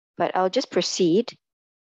but I'll just proceed.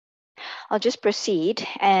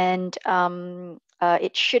 And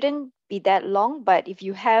it shouldn't be that long, but if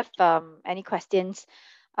you have any questions,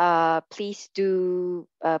 please do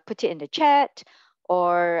put it in the chat,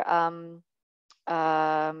 or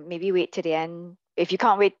maybe wait to the end. If you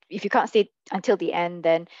can't stay until the end,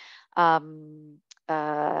 then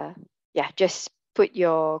yeah, just put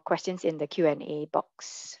your questions in the Q&A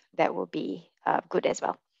box. That will be good as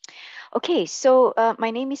well. Okay, so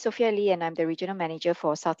my name is Sophia Lee, and I'm the Regional Manager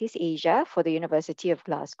for Southeast Asia for the University of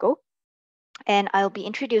Glasgow. And I'll be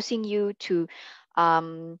introducing you to,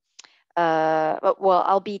 I'll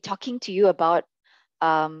be talking to you about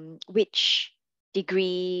which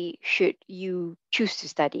degree should you choose to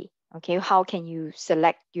study. Okay, how can you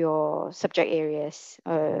select your subject areas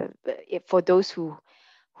for those who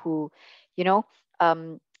you know,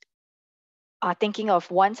 are thinking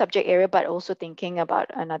of one subject area, but also thinking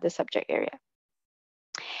about another subject area.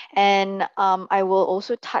 And I will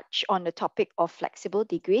also touch on the topic of flexible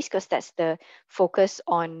degrees, because that's the focus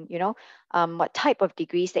on, what type of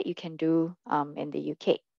degrees that you can do in the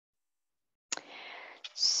UK.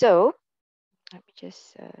 So let me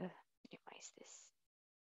just minimize this.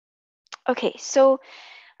 Okay, so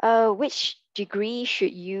which degree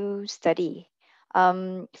should you study?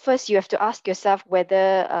 First, you have to ask yourself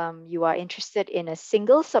whether you are interested in a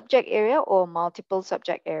single subject area or multiple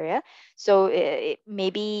subject area. So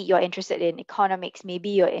maybe you're interested in economics, maybe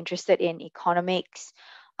you're interested in economics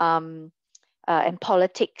and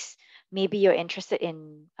politics, maybe you're interested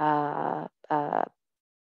in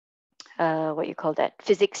what you call that,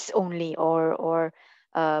 physics only, or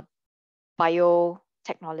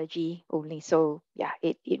biotechnology only. So yeah,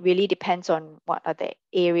 it really depends on what are the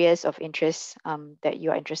areas of interest that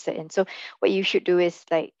you are interested in. So what you should do is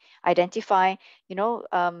like identify,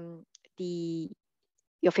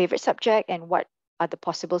 your favorite subject and what are the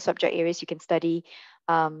possible subject areas you can study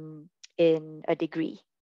in a degree.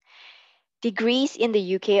 Degrees in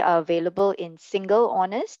the UK are available in single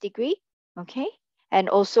honours degree, okay, and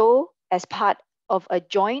also as part of a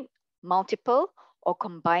joint, multiple, or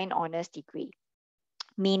combined honours degree.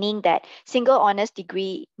 Meaning that single honours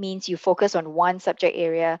degree means you focus on one subject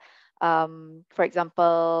area, for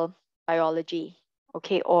example, biology,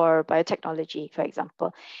 okay, or biotechnology, for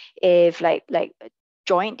example. If like a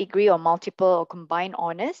joint degree or multiple or combined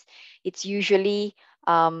honours, it's usually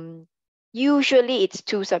it's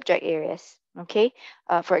two subject areas, okay.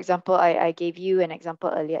 For example, I gave you an example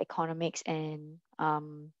earlier, economics and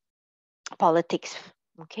politics,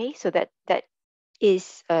 okay. So that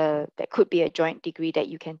could be a joint degree that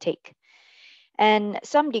you can take. And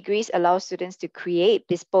some degrees allow students to create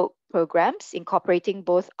bespoke programs incorporating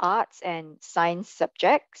both arts and science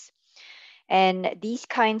subjects. And these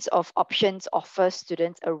kinds of options offer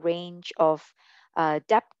students a range of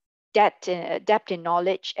depth in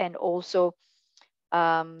knowledge, and also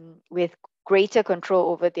with greater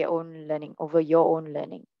control over your own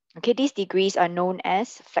learning. Okay, these degrees are known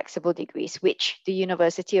as flexible degrees, which the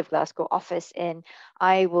University of Glasgow offers, and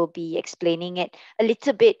I will be explaining it a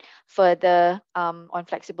little bit further on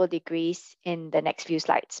flexible degrees in the next few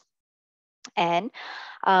slides. And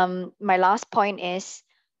my last point is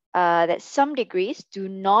that some degrees do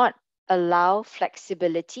not allow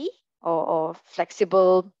flexibility or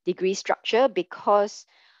flexible degree structure, because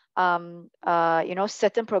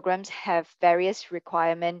certain programs have various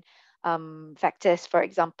requirement factors. For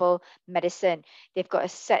example, medicine, they've got a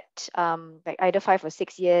set like either 5 or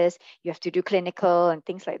 6 years. You have to do clinical and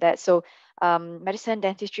things like that. So medicine,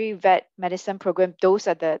 dentistry, vet medicine program, those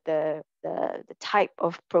are the type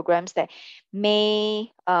of programs that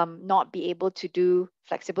may not be able to do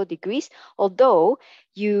flexible degrees, although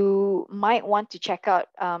you might want to check out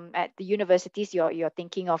at the universities you're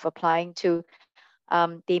thinking of applying to.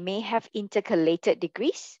 They may have intercalated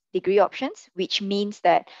degree options, which means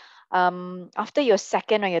that after your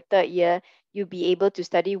second or your third year, you'll be able to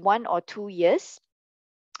study 1 or 2 years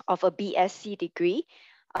of a BSc degree,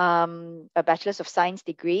 a Bachelor's of Science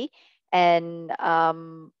degree, and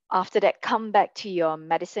after that, come back to your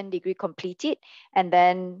medicine degree, complete it, and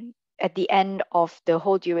then at the end of the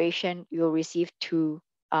whole duration, you'll receive 2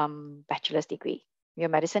 bachelor's degree, your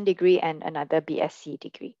medicine degree and another BSc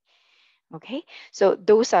degree. Okay, so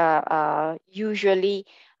those are usually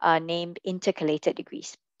named intercalated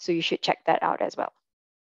degrees. So you should check that out as well.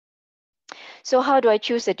 So how do I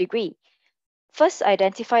choose a degree? First,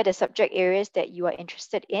 identify the subject areas that you are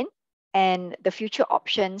interested in and the future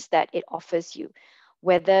options that it offers you.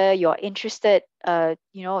 Whether you're interested,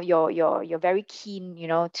 you're very keen,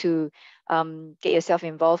 to get yourself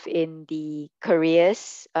involved in the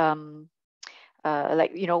careers,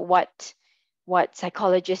 what what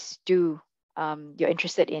psychologists do. You're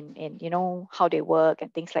interested in how they work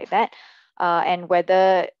and things like that, and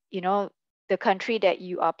whether the country that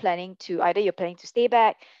you are planning to, either you're planning to stay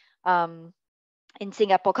back in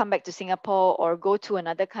Singapore, come back to Singapore, or go to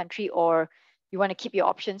another country, or you want to keep your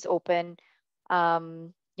options open.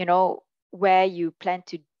 Where you plan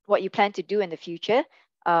to, what you plan to do in the future.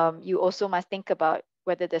 You also must think about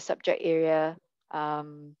whether the subject area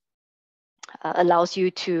allows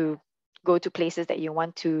you to go to places that you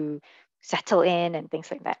want to settle in and things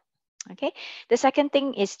like that. Okay. The second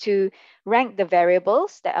thing is to rank the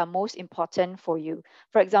variables that are most important for you.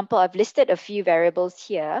 For example, I've listed a few variables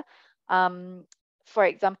here. For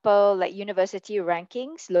example, like university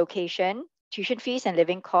rankings, location, tuition fees and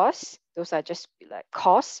living costs. Those are just like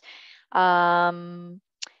costs.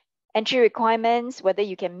 Entry requirements, whether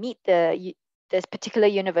you can meet this particular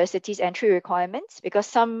university's entry requirements, because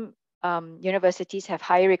some universities have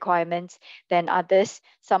higher requirements than others.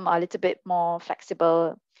 Some are a little bit more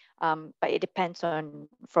flexible, but it depends on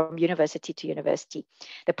from university to university.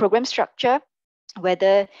 The program structure,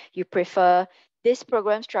 whether you prefer this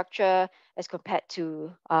program structure as compared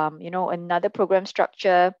to another program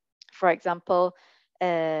structure, for example,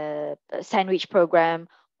 a sandwich program,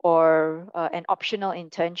 or an optional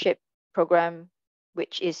internship program,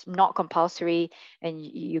 which is not compulsory, and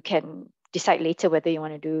you can decide later whether you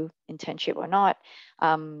want to do internship or not.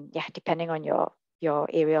 Depending on your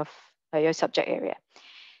area of your subject area.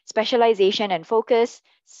 Specialization and focus.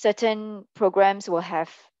 Certain programs will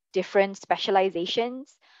have different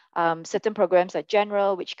specializations. Certain programs are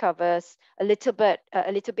general, which covers a little bit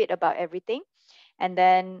about everything. And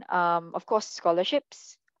then, of course,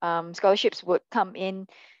 scholarships. Scholarships would come in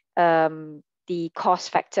the cost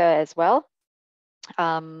factor as well,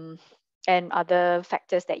 and other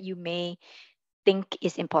factors that you may think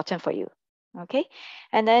is important for you. Okay,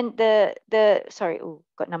 and then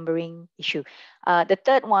got numbering issue. The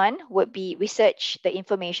third one would be research the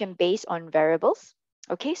information based on variables.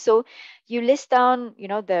 Okay, so you list down,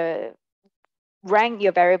 rank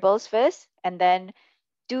your variables first, and then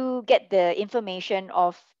do get the information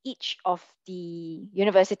of each of the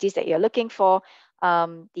universities that you're looking for,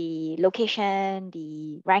 the location,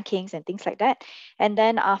 the rankings, and things like that. And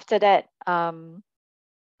then after that,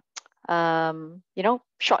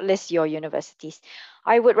 shortlist your universities.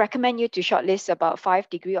 I would recommend you to shortlist about 5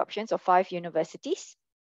 degree options or 5 universities,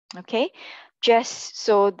 okay? Just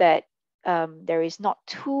so that there is not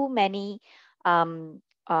too many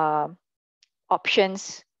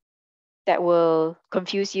options that will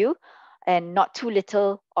confuse you, and not too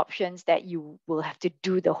little options that you will have to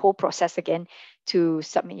do the whole process again to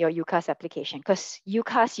submit your UCAS application. Because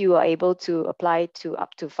UCAS, you are able to apply to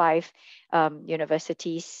up to 5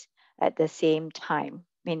 universities at the same time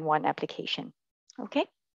in one application. Okay,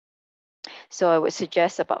 so I would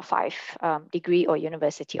suggest about 5 degree or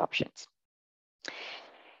university options.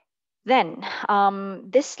 Then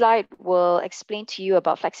this slide will explain to you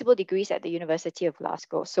about flexible degrees at the University of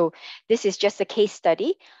Glasgow. So this is just a case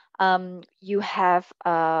study. You have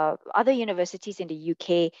other universities in the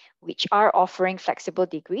UK which are offering flexible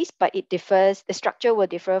degrees, but it differs, the structure will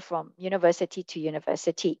differ from university to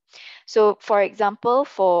university. So for example,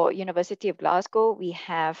 for University of Glasgow, we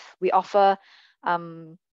offer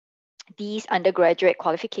these undergraduate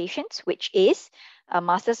qualifications, which is a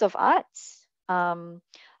Masters of Arts,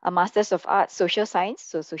 a Masters of Arts, Social Science,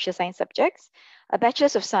 so social science subjects, a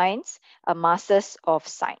Bachelor's of Science, a Masters of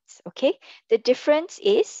Science, okay? The difference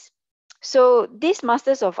is, so these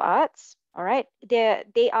Masters of Arts, all right,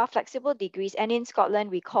 they are flexible degrees, and in Scotland,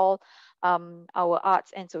 we call our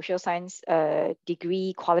arts and social science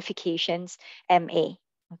degree qualifications MA,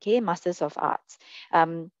 okay, Masters of Arts.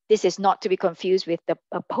 This is not to be confused with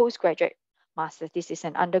a postgraduate master's. This is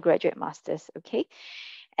an undergraduate master's, okay?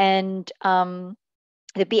 And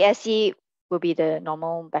the BSc will be the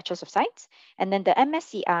normal Bachelor's of Science. And then the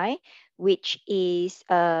MSCI, which is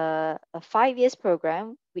a 5 years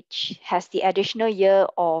program, which has the additional year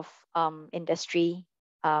of industry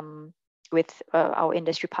with our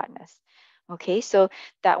industry partners. Okay, so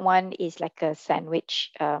that one is like a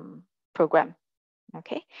sandwich program.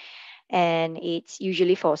 Okay, and it's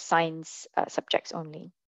usually for science subjects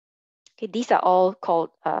only. Okay, these are all called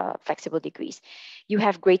flexible degrees. You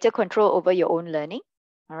have greater control over your own learning.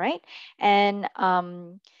 All right, and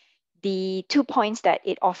the 2 points that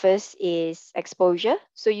it offers is exposure.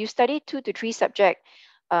 So you study 2 to 3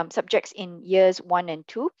 subjects in years 1 and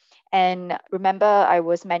 2. And remember, I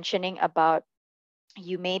was mentioning about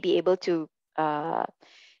you may be able to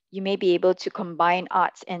combine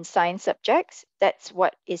arts and science subjects. That's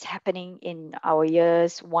what is happening in our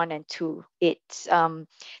years 1 and 2. It's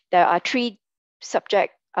there are 3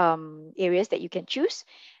 subject areas that you can choose,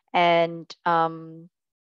 and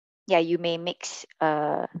yeah, you may mix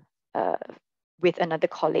uh, with another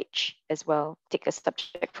college as well, take a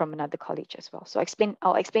subject from another college as well. So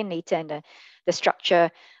I'll explain later in the structure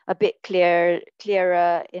a bit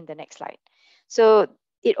clearer in the next slide. So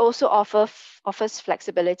it also offers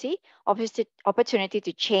flexibility, opportunity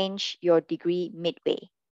to change your degree midway.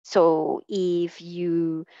 So if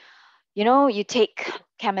you take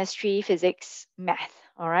chemistry, physics, math,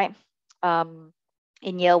 all right,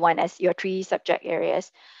 in year one as your three subject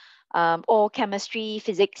areas, or chemistry,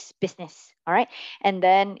 physics, business. All right. And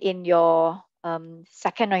then in your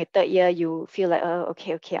second or third year, you feel like, oh,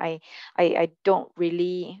 okay, I don't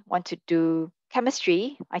really want to do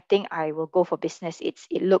chemistry. I think I will go for business. It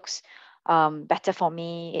looks better for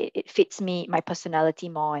me. It fits me, my personality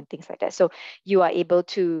more, and things like that. So you are able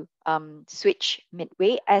to switch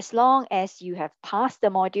midway as long as you have passed the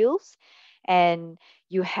modules and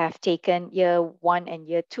you have taken year one and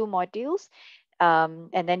year two modules,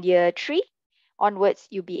 and then year three onwards,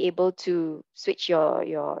 you'll be able to switch your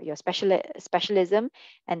specialism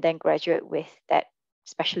and then graduate with that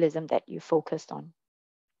specialism that you focused on.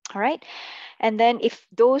 All right. And then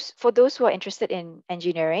for those who are interested in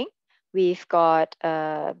engineering, we've got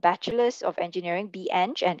a Bachelor's of Engineering,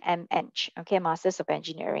 BEng, and MEng, okay, Masters of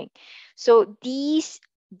Engineering. So these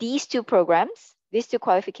two programs, these two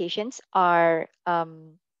qualifications are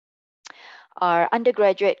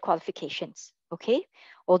undergraduate qualifications, okay?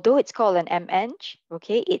 Although it's called an MEng,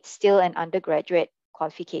 okay, it's still an undergraduate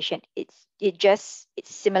qualification. It's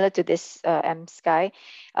similar to this MSky.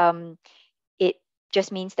 It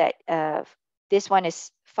just means that this one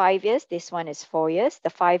is 5 years, this one is 4 years. The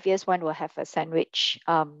 5 years one will have a sandwich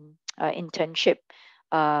internship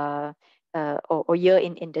or year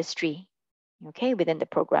in industry, okay, within the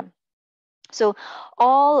program. So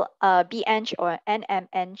all BEng or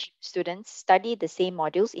NMEng students study the same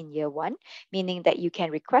modules in year one, meaning that you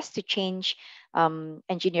can request to change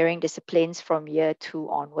engineering disciplines from year two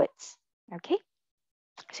onwards. Okay,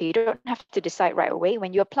 so you don't have to decide right away.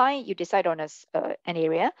 When you apply, you decide on an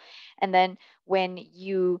area, and then when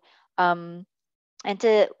you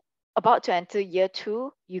about to enter year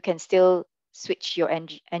two, you can still switch your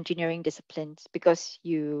engineering disciplines because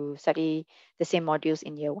you study the same modules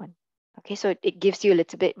in year one. Okay, so it gives you a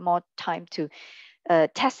little bit more time to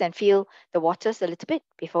test and feel the waters a little bit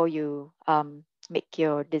before you make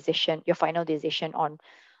your final decision on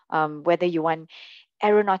whether you want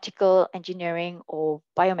aeronautical engineering or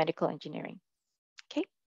biomedical engineering. Okay,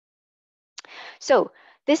 so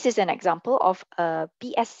this is an example of a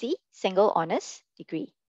BSc single honors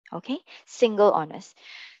degree. Okay, single honors.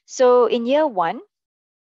 So in year one,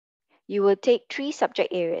 you will take 3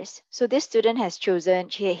 subject areas. So this student has chosen,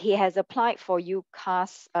 he has applied for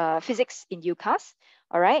UCAS, physics in UCAS,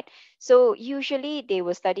 all right? So usually they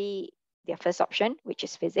will study their first option, which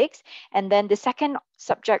is physics. And then the second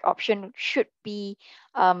subject option should be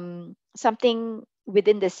something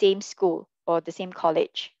within the same school or the same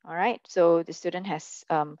college, all right? So the student has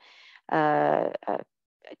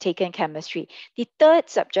taken chemistry. The third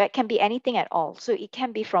subject can be anything at all. So it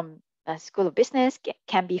can be from a School of Business,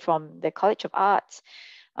 can be from the College of Arts,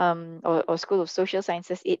 or School of Social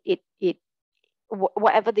Sciences.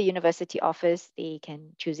 Whatever the university offers, they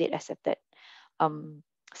can choose it as a third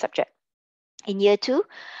subject. In year two,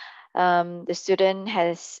 the student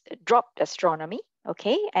has dropped astronomy,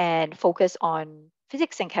 okay, and focus on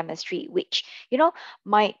physics and chemistry, which he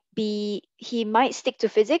might stick to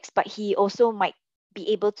physics, but he also might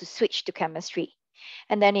be able to switch to chemistry.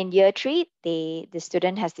 And then in year three, the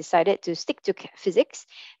student has decided to stick to physics,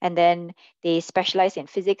 and then they specialize in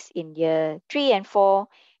physics in year 3 and 4,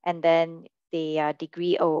 and then the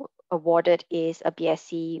degree awarded is a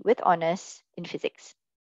BSc with honors in physics.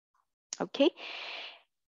 Okay,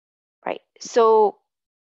 right. So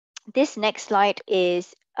this next slide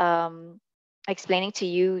is explaining to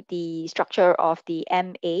you the structure of the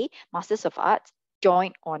MA, Masters of Arts,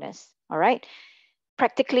 joint honors. All right.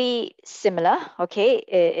 Practically similar, okay,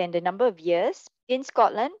 in the number of years in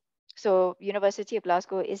Scotland. So University of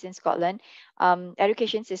Glasgow is in Scotland.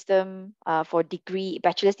 Education system for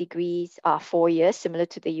bachelor's degrees are 4 years, similar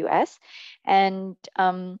to the US. And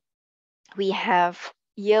we have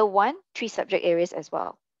year one, 3 subject areas as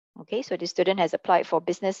well. Okay, so the student has applied for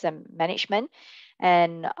business and management,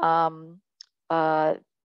 and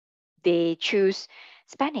they choose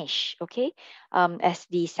Spanish, okay, as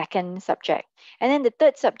the second subject. And then the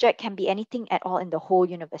third subject can be anything at all in the whole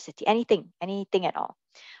university, anything at all.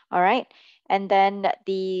 All right. And then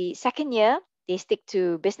the second year, they stick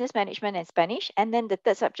to business management and Spanish. And then the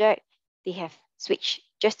third subject, they have switched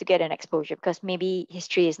just to get an exposure, because maybe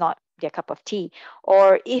history is not their cup of tea.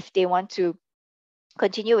 Or if they want to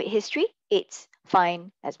continue with history, it's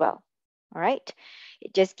fine as well. All right.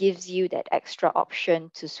 It just gives you that extra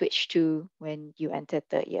option to switch to when you enter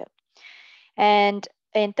third year. And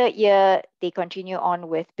in third year, they continue on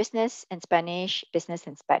with business and Spanish, business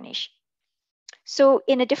and Spanish. So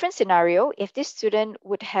in a different scenario, if this student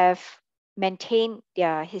would have maintained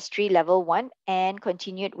their history level 1 and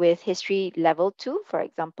continued with history level 2, for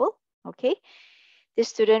example, okay, this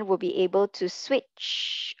student will be able to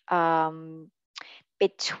switch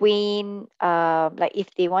between, like if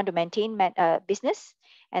they want to maintain business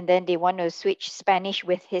and then they want to switch Spanish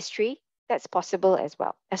with history, that's possible as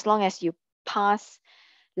well, as long as you pass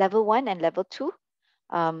level 1 and level 2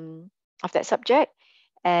 of that subject.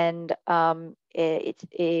 And it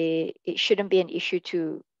shouldn't be an issue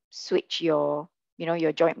to switch your,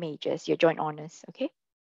 your joint majors, your joint honors, okay?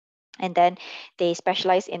 And then they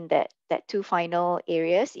specialize in that two final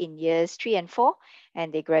areas in years 3 and 4,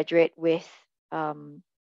 and they graduate with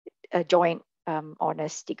a joint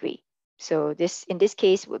honors degree. So this, in this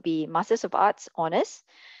case, would be Masters of Arts honors,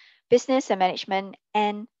 business and management,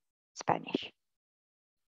 and Spanish.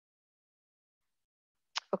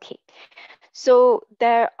 Okay, so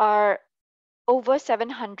there are over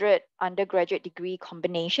 700 undergraduate degree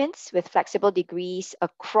combinations with flexible degrees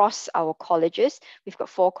across our colleges. We've got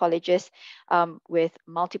 4 colleges with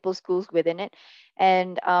multiple schools within it.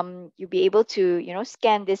 And you'll be able to,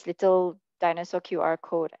 scan this little dinosaur QR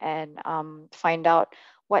code and find out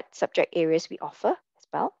what subject areas we offer as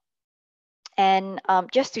well. And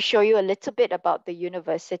just to show you a little bit about the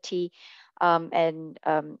university, and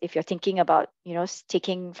if you're thinking about,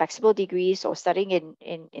 taking flexible degrees or studying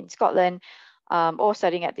in Scotland, or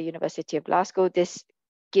studying at the University of Glasgow, this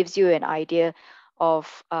gives you an idea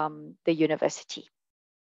of the university.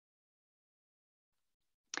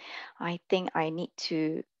 I think I need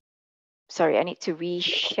to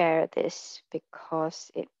reshare this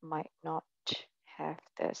because it might not have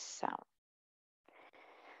the sound.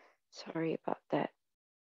 Sorry about that.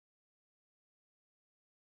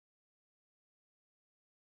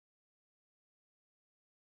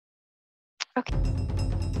 Okay.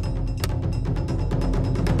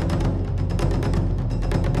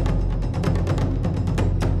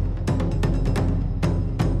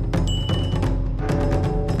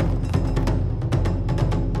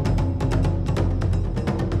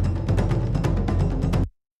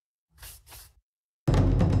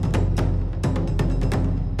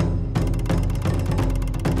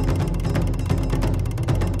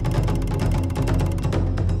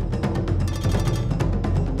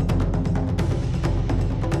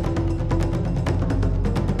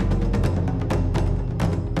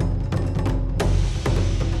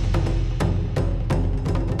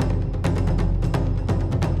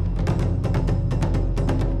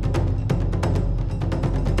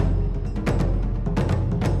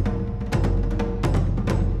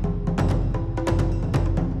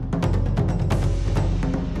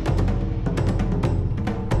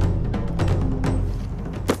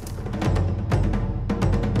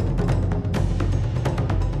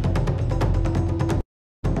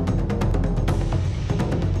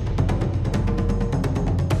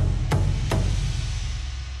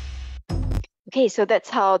 Okay, so that's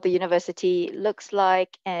how the university looks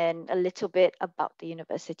like and a little bit about the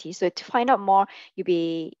university. So to find out more, you'll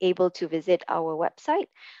be able to visit our website,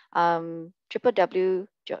 www.gla.ac.uk,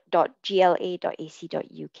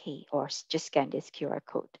 or just scan this QR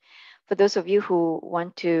code. For those of you who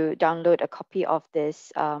want to download a copy of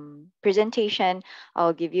this presentation,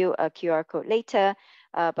 I'll give you a QR code later.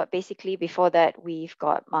 But basically, before that, we've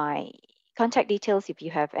got my contact details. If you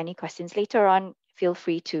have any questions later on, feel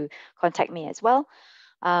free to contact me as well.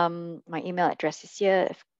 My email address is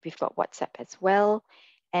here. We've got WhatsApp as well.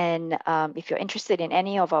 And if you're interested in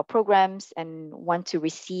any of our programs and want to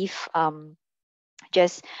receive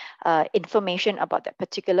just information about that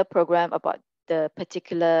particular program, about the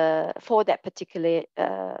particular, for that particular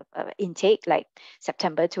intake, like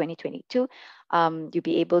September 2022, you'll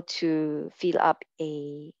be able to fill up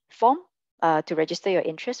a form to register your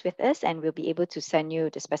interest with us, and we'll be able to send you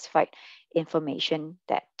the specified information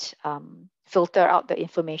that filter out the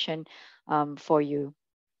information for you.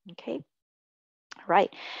 Okay.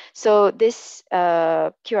 Right. So this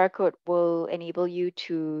QR code will enable you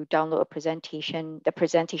to download a presentation, the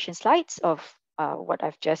presentation slides of what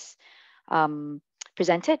I've just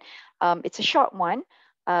presented. It's a short one,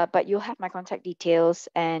 but you'll have my contact details.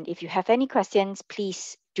 And if you have any questions,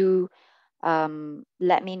 please do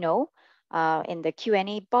let me know in the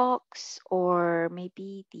Q&A box, or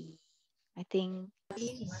maybe I think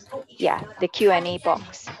Yeah, the Q&A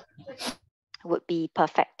box would be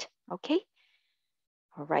perfect. Okay.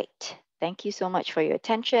 All right. Thank you so much for your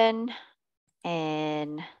attention.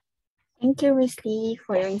 And thank you, Miss Lee,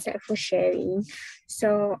 for your yes. insightful sharing.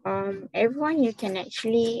 So, everyone, you can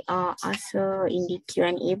actually answer in the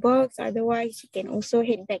Q&A box. Otherwise, you can also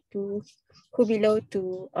head back to who below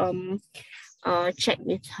to chat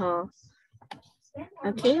with her.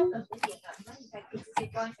 Okay.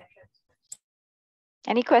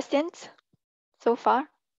 Any questions so far?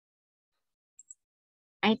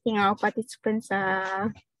 I think our participants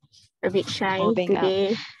are a bit shy Moving up.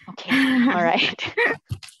 today. Okay. All right.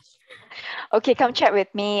 Okay, come chat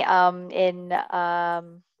with me in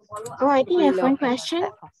Oh, I think I have below one my question.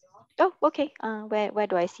 platform. Oh, okay. Where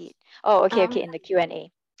do I see it? Oh, okay, Um, okay, in the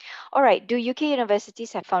Q&A. All right. Do UK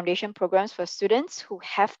universities have foundation programs for students who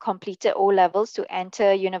have completed O levels to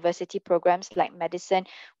enter university programs like medicine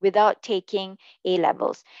without taking A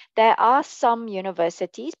levels? There are some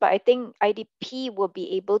universities, but I think IDP will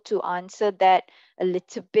be able to answer that a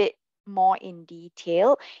little bit more in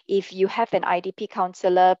detail. If you have an IDP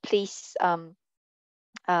counselor, please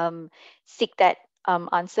seek that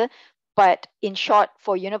answer. But in short,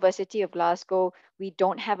 for University of Glasgow, we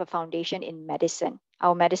don't have a foundation in medicine.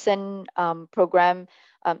 Our medicine program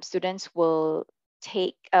students will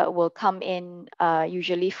come in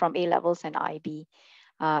usually from A levels and IB,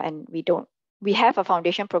 and we have a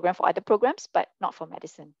foundation program for other programs, but not for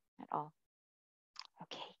medicine at all.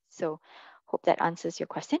 Okay, so hope that answers your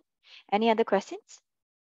question. Any other questions?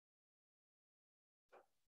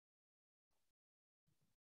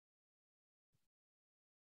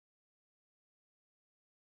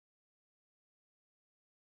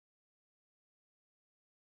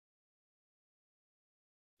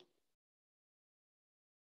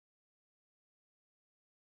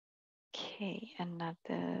 Okay,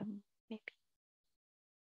 another maybe.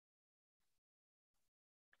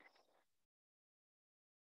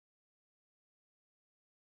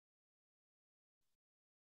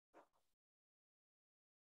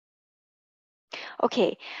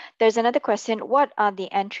 Okay, there's another question. What are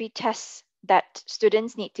the entry tests that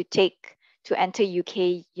students need to take to enter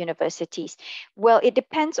UK universities? Well, it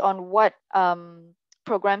depends on what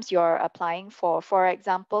programs you're applying for. For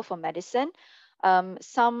example, for medicine,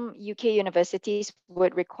 some UK universities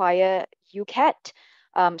would require UCAT,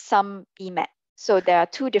 some EMAT. So there are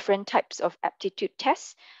two different types of aptitude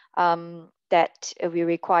tests that we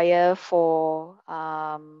require for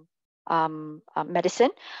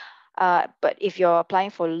medicine. But if you're applying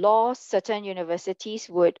for law, certain universities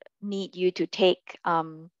would need you to take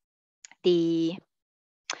the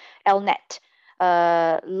LNET,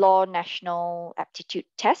 Law National Aptitude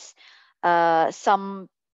Test. Some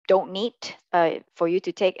don't need for you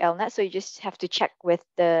to take LNET, so you just have to check with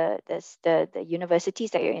the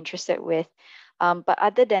universities that you're interested with. But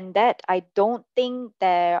other than that, I don't think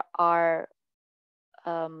there are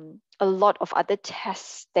a lot of other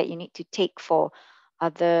tests that you need to take for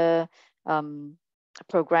other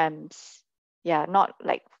programs. Yeah,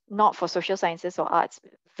 not for social sciences or arts,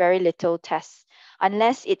 very little tests,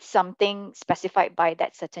 unless it's something specified by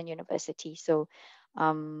that certain university. So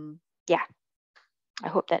yeah, I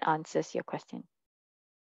hope that answers your question.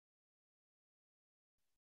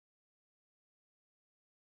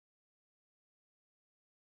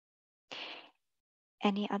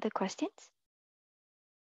 Any other questions?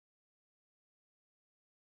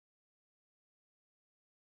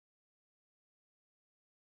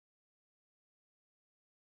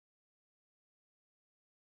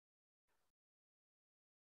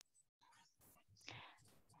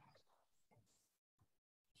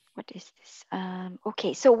 What is this?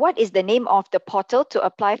 Okay, so what is the name of the portal to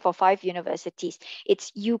apply for 5 universities?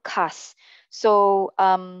 It's UCAS. So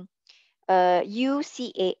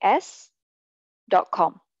ucas.com,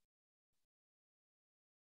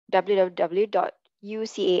 www.ucas.com.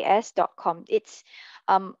 It's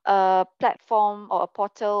a platform or a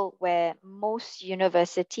portal where most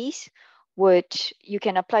universities you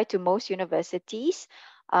can apply to most universities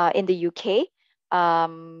in the UK.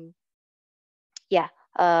 Yeah,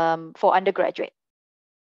 for undergraduate.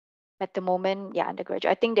 At the moment, yeah,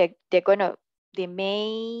 undergraduate. I think they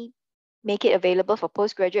may make it available for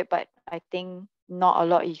postgraduate, but I think not a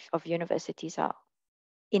lot of universities are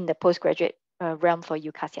in the postgraduate realm for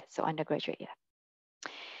UCAS yet. So undergraduate, yeah.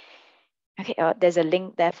 Okay, there's a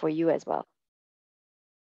link there for you as well.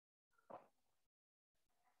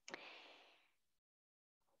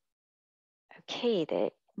 Okay, there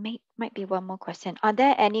might be one more question. Are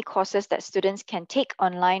there any courses that students can take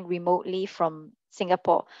online remotely from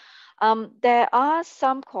Singapore? There are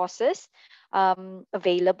some courses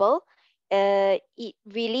available. it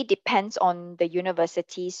really depends on the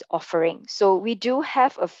university's offering. So we do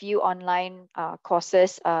have a few online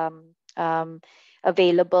courses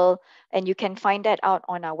available, and you can find that out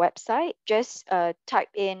on our website. Just type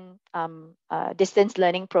in distance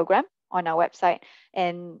learning program on our website,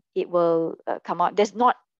 and it will come out. There's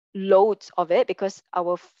not loads of it because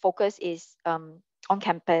our focus is on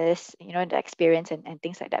campus, the experience and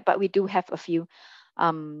things like that. But we do have a few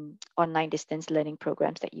online distance learning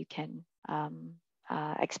programs that you can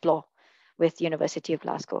explore with University of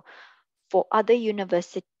Glasgow. For other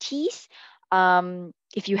universities,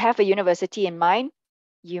 if you have a university in mind,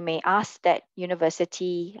 you may ask that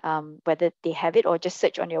university whether they have it, or just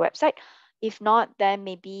search on your website. If not, then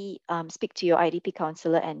maybe speak to your IDP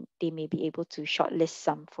counselor and they may be able to shortlist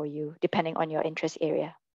some for you, depending on your interest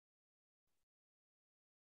area.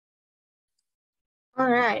 All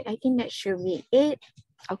right, I think that should be it.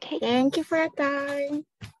 Okay. Thank you for your time.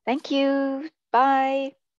 Thank you.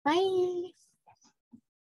 Bye. Bye.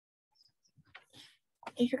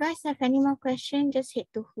 If you guys have any more questions, just head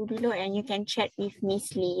to who below and you can chat with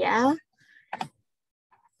Miss Leah.